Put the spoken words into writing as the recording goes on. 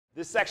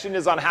This section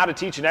is on how to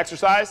teach an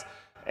exercise,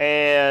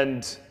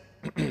 and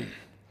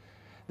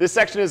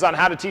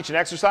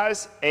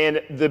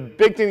the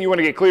big thing you want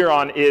to get clear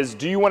on is,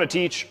 do you want to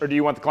teach or do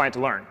you want the client to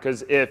learn?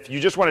 Because if you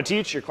just want to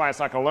teach, your client's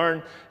not going to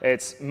learn.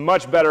 It's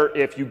much better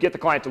if you get the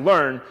client to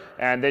learn,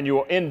 and then you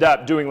will end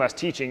up doing less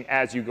teaching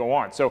as you go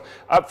on. So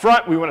up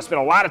front, we want to spend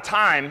a lot of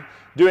time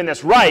doing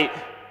this right,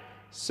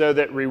 so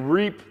that we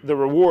reap the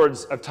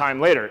rewards of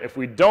time later. If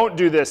we don't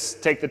do this,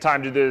 take the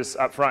time to do this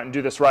up front and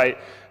do this right,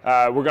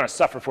 we're going to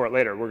suffer for it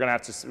later.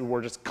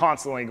 We're just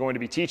constantly going to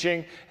be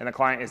teaching, and the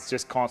client is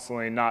just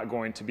constantly not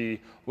going to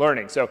be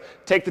learning. So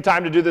take the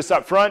time to do this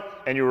up front,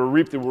 and you will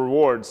reap the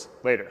rewards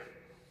later.